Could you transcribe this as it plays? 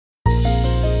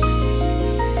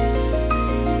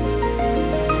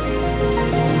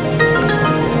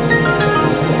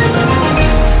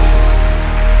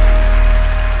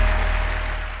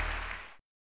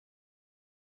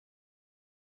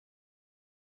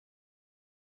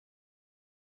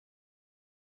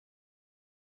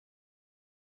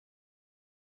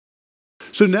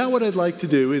So now what I'd like to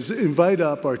do is invite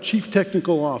up our Chief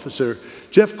Technical Officer,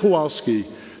 Jeff Kowalski,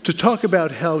 to talk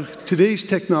about how today's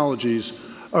technologies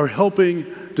are helping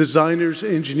designers,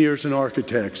 engineers, and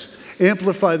architects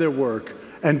amplify their work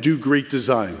and do great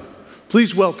design.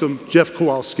 Please welcome Jeff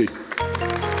Kowalski.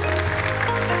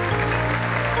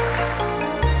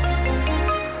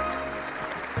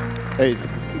 Hey,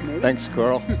 thanks,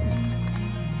 Carl.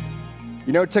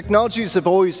 You know, technologies have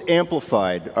always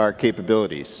amplified our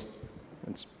capabilities.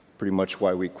 That's pretty much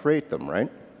why we create them, right?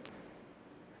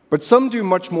 But some do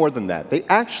much more than that. They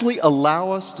actually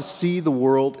allow us to see the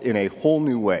world in a whole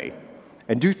new way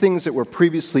and do things that were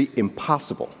previously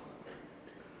impossible.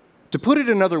 To put it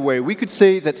another way, we could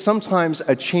say that sometimes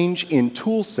a change in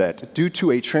tool set due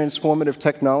to a transformative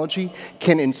technology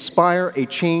can inspire a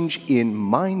change in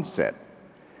mindset.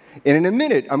 And in a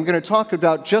minute, I'm going to talk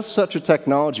about just such a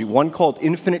technology, one called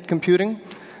infinite computing.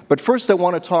 But first, I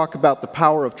want to talk about the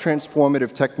power of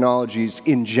transformative technologies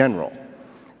in general.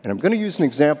 And I'm going to use an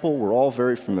example we're all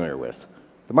very familiar with,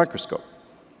 the microscope.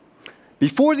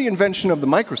 Before the invention of the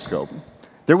microscope,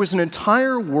 there was an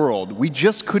entire world we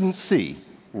just couldn't see,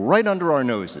 right under our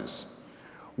noses.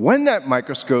 When that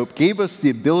microscope gave us the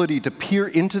ability to peer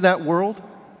into that world,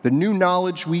 the new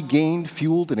knowledge we gained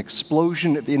fueled an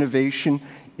explosion of innovation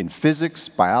in physics,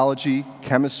 biology,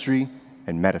 chemistry,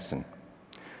 and medicine.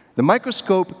 The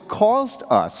microscope caused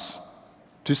us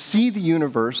to see the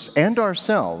universe and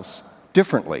ourselves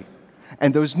differently,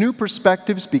 and those new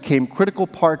perspectives became critical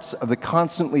parts of the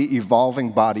constantly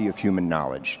evolving body of human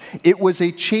knowledge. It was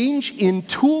a change in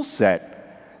tool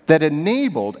set that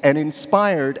enabled and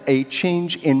inspired a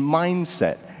change in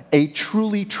mindset, a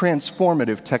truly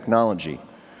transformative technology.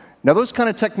 Now, those kind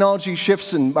of technology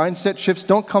shifts and mindset shifts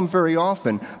don't come very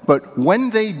often, but when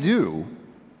they do,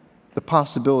 the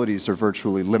possibilities are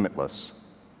virtually limitless.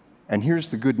 And here's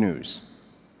the good news.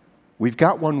 We've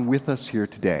got one with us here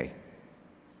today.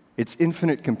 It's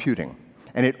infinite computing,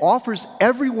 and it offers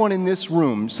everyone in this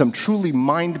room some truly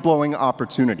mind-blowing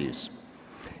opportunities.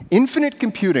 Infinite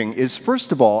computing is,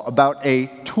 first of all, about a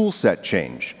tool set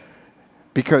change,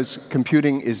 because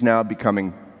computing is now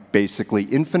becoming basically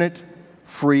infinite,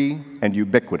 free, and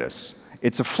ubiquitous.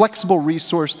 It's a flexible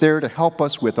resource there to help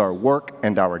us with our work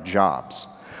and our jobs.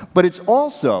 But it's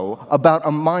also about a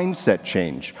mindset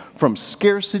change from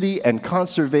scarcity and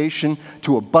conservation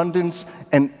to abundance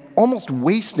and almost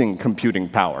wasting computing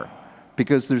power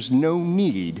because there's no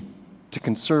need to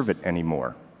conserve it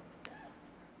anymore.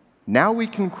 Now we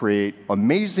can create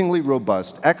amazingly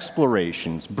robust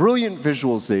explorations, brilliant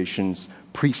visualizations,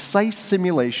 precise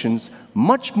simulations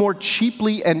much more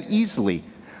cheaply and easily.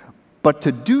 But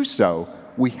to do so,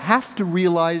 we have to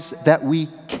realize that we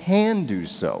can do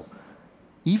so,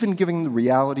 even given the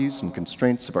realities and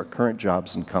constraints of our current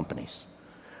jobs and companies.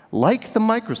 Like the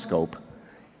microscope,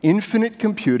 infinite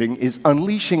computing is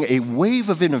unleashing a wave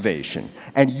of innovation,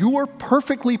 and you're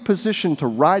perfectly positioned to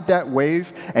ride that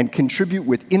wave and contribute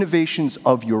with innovations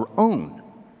of your own.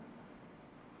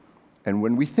 And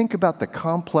when we think about the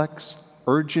complex,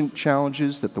 urgent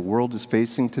challenges that the world is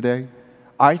facing today,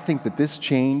 I think that this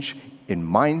change in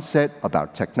mindset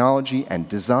about technology and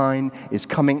design is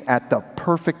coming at the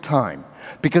perfect time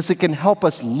because it can help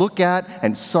us look at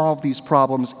and solve these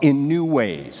problems in new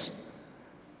ways.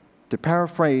 To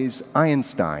paraphrase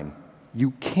Einstein,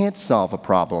 you can't solve a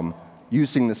problem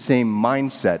using the same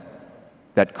mindset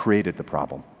that created the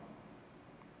problem.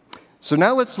 So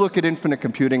now let's look at infinite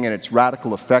computing and its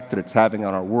radical effect that it's having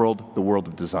on our world, the world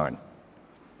of design.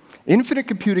 Infinite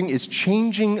computing is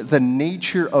changing the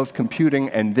nature of computing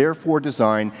and therefore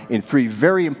design in three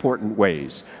very important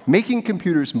ways, making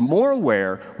computers more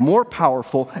aware, more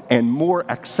powerful, and more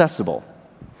accessible.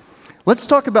 Let's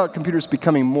talk about computers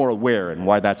becoming more aware and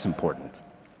why that's important.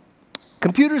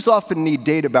 Computers often need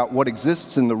data about what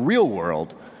exists in the real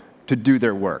world to do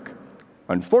their work.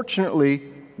 Unfortunately,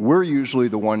 we're usually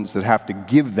the ones that have to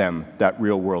give them that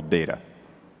real-world data.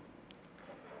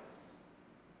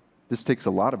 This takes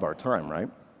a lot of our time, right?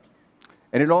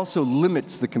 And it also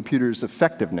limits the computer's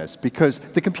effectiveness because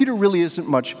the computer really isn't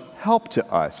much help to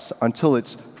us until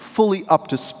it's fully up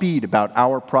to speed about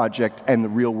our project and the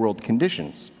real-world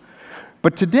conditions.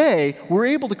 But today, we're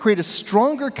able to create a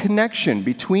stronger connection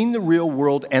between the real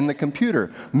world and the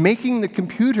computer, making the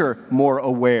computer more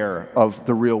aware of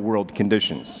the real-world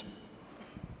conditions.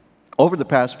 Over the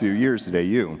past few years at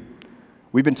AU,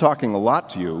 we've been talking a lot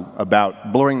to you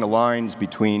about blurring the lines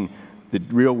between the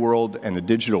real world and the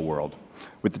digital world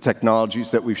with the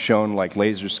technologies that we've shown like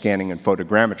laser scanning and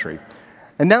photogrammetry.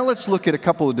 And now let's look at a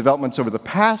couple of developments over the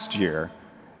past year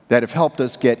that have helped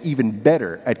us get even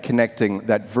better at connecting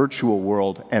that virtual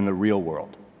world and the real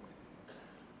world.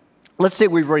 Let's say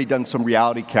we've already done some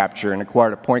reality capture and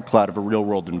acquired a point cloud of a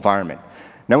real-world environment.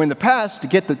 Now, in the past, to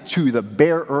get to the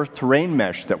bare earth terrain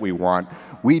mesh that we want,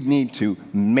 we'd need to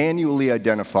manually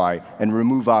identify and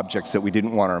remove objects that we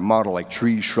didn't want in our model, like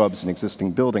trees, shrubs, and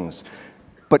existing buildings.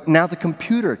 But now the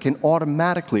computer can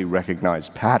automatically recognize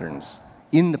patterns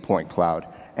in the point cloud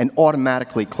and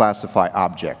automatically classify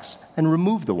objects and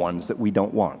remove the ones that we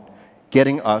don't want,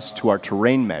 getting us to our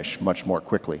terrain mesh much more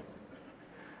quickly.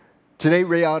 Today,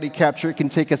 reality capture can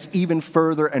take us even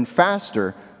further and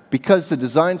faster because the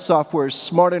design software is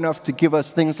smart enough to give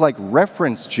us things like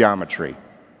reference geometry,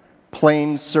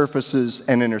 planes, surfaces,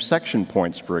 and intersection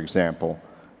points, for example,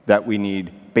 that we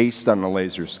need based on the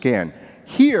laser scan.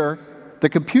 Here, the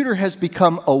computer has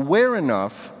become aware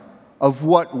enough of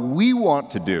what we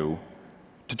want to do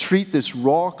to treat this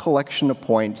raw collection of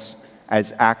points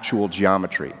as actual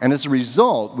geometry. And as a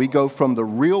result, we go from the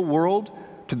real world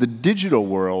to the digital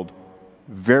world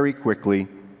very quickly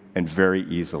and very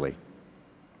easily.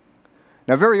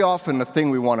 Now, very often, the thing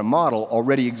we want to model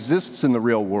already exists in the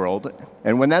real world,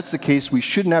 and when that's the case, we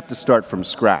shouldn't have to start from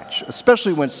scratch,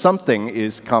 especially when something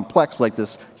is complex like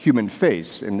this human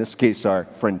face, in this case, our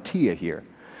friend Tia here.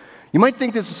 You might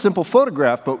think this is a simple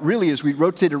photograph, but really, as we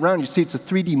rotate around, you see it's a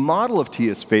 3D model of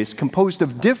Tia's face composed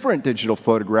of different digital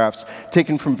photographs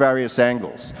taken from various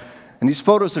angles. And these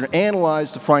photos are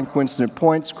analyzed to find coincident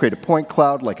points, create a point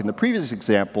cloud like in the previous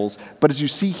examples, but as you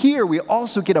see here, we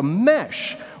also get a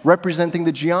mesh representing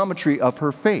the geometry of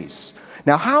her face.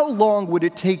 Now, how long would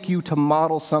it take you to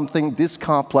model something this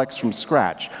complex from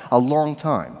scratch? A long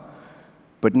time.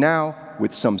 But now,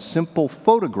 with some simple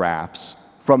photographs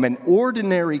from an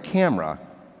ordinary camera,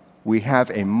 we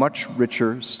have a much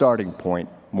richer starting point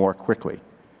more quickly.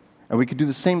 And we could do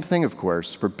the same thing, of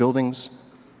course, for buildings,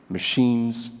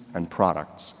 machines, and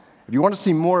products. If you want to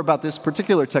see more about this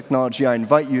particular technology, I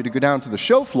invite you to go down to the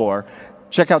show floor,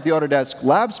 check out the Autodesk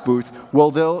Labs booth,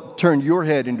 where they'll turn your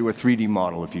head into a 3D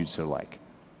model if you'd so like.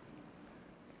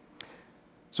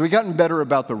 So we've gotten better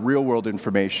about the real-world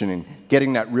information and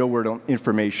getting that real-world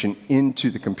information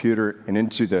into the computer and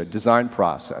into the design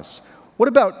process. What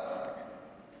about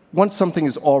once something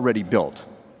is already built?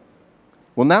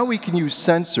 Well, now we can use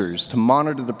sensors to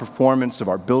monitor the performance of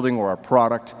our building or our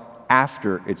product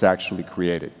after it's actually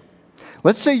created.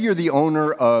 Let's say you're the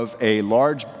owner of a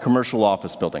large commercial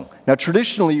office building. Now,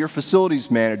 traditionally, your facilities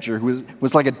manager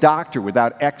was like a doctor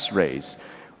without x-rays,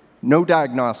 no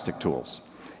diagnostic tools.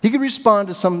 He could respond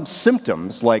to some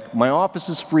symptoms like, my office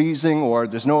is freezing, or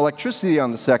there's no electricity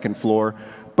on the second floor,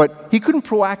 but he couldn't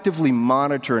proactively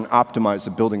monitor and optimize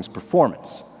the building's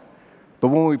performance. But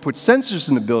when we put sensors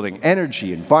in the building,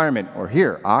 energy, environment, or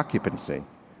here, occupancy,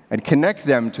 and connect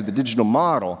them to the digital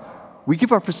model, we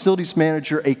give our facilities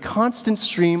manager a constant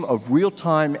stream of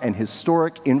real-time and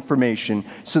historic information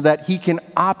so that he can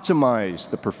optimize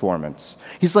the performance.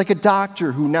 He's like a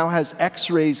doctor who now has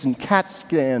x-rays and CAT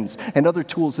scans and other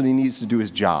tools that he needs to do his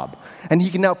job. And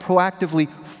he can now proactively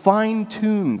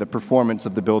fine-tune the performance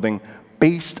of the building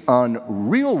based on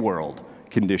real-world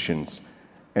conditions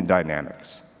and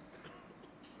dynamics.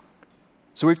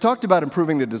 So we've talked about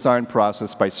improving the design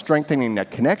process by strengthening that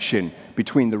connection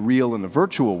between the real and the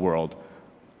virtual world.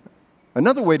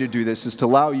 Another way to do this is to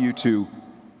allow you to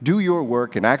do your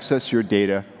work and access your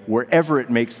data wherever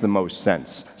it makes the most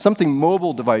sense. Something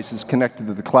mobile devices connected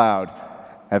to the cloud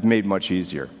have made much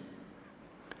easier.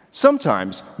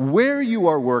 Sometimes, where you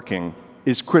are working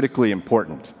is critically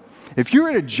important. If you're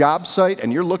at a job site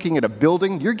and you're looking at a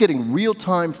building, you're getting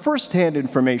real-time, first-hand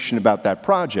information about that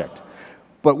project.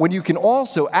 But when you can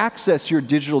also access your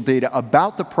digital data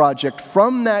about the project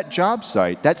from that job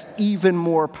site, that's even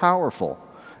more powerful.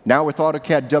 Now with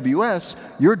AutoCAD WS,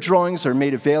 your drawings are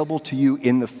made available to you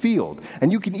in the field.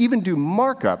 And you can even do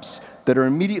markups that are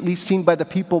immediately seen by the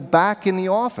people back in the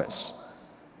office.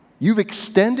 You've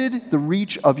extended the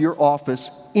reach of your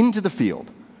office into the field,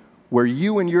 where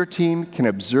you and your team can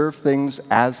observe things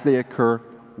as they occur,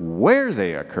 where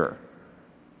they occur.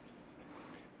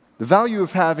 The value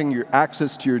of having your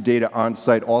access to your data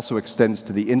on-site also extends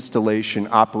to the installation,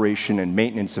 operation, and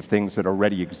maintenance of things that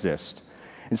already exist.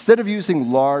 Instead of using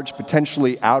large,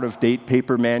 potentially out-of-date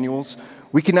paper manuals,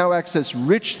 we can now access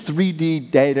rich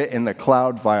 3D data in the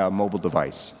cloud via a mobile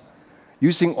device.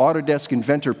 Using Autodesk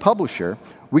Inventor Publisher,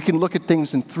 we can look at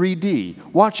things in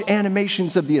 3D, watch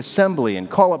animations of the assembly, and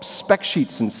call up spec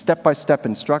sheets and step-by-step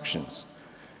instructions.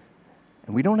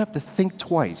 And we don't have to think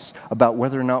twice about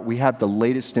whether or not we have the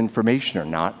latest information or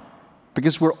not,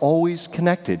 because we're always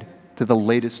connected to the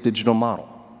latest digital model.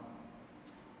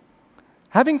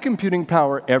 Having computing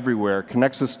power everywhere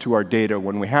connects us to our data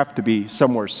when we have to be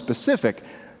somewhere specific,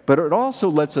 but it also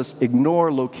lets us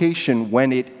ignore location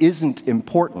when it isn't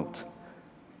important.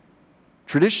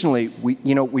 Traditionally,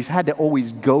 we've had to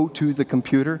always go to the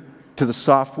computer, to the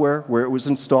software where it was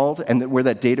installed and where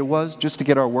that data was, just to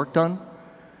get our work done.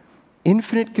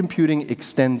 Infinite computing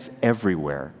extends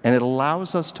everywhere, and it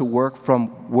allows us to work from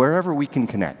wherever we can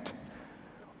connect.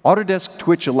 Autodesk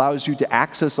Twitch allows you to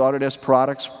access Autodesk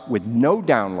products with no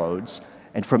downloads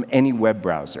and from any web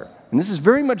browser. And this is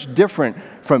very much different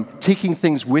from taking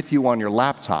things with you on your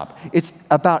laptop. It's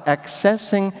about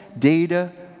accessing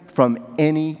data from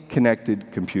any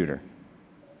connected computer.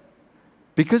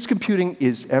 Because computing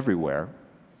is everywhere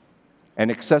and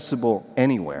accessible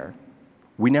anywhere,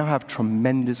 we now have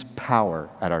tremendous power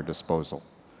at our disposal.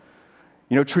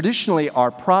 Traditionally,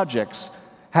 our projects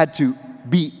had to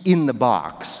be in the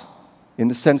box, in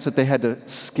the sense that they had to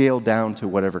scale down to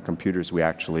whatever computers we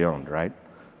actually owned, right?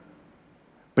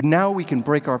 But now we can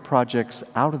break our projects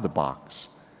out of the box,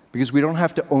 because we don't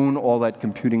have to own all that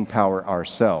computing power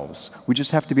ourselves. We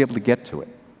just have to be able to get to it.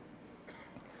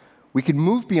 We can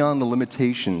move beyond the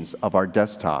limitations of our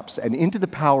desktops and into the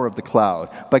power of the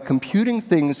cloud by computing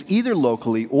things either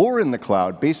locally or in the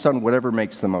cloud based on whatever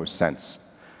makes the most sense.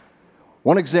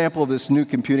 One example of this new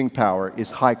computing power is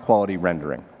high-quality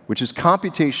rendering, which is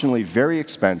computationally very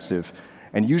expensive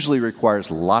and usually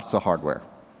requires lots of hardware.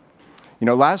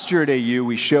 Last year at AU,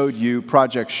 we showed you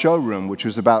Project Showroom, which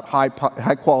was about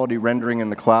high-quality rendering in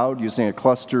the cloud using a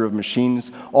cluster of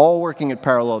machines, all working in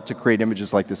parallel to create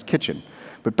images like this kitchen.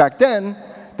 But back then,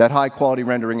 that high-quality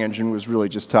rendering engine was really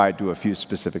just tied to a few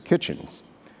specific kitchens.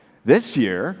 This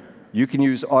year, you can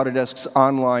use Autodesk's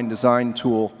online design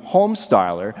tool,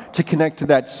 HomeStyler, to connect to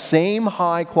that same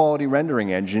high-quality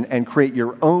rendering engine and create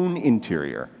your own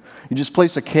interior. You just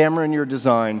place a camera in your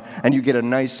design, and you get a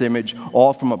nice image,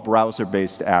 all from a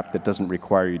browser-based app that doesn't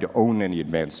require you to own any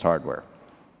advanced hardware.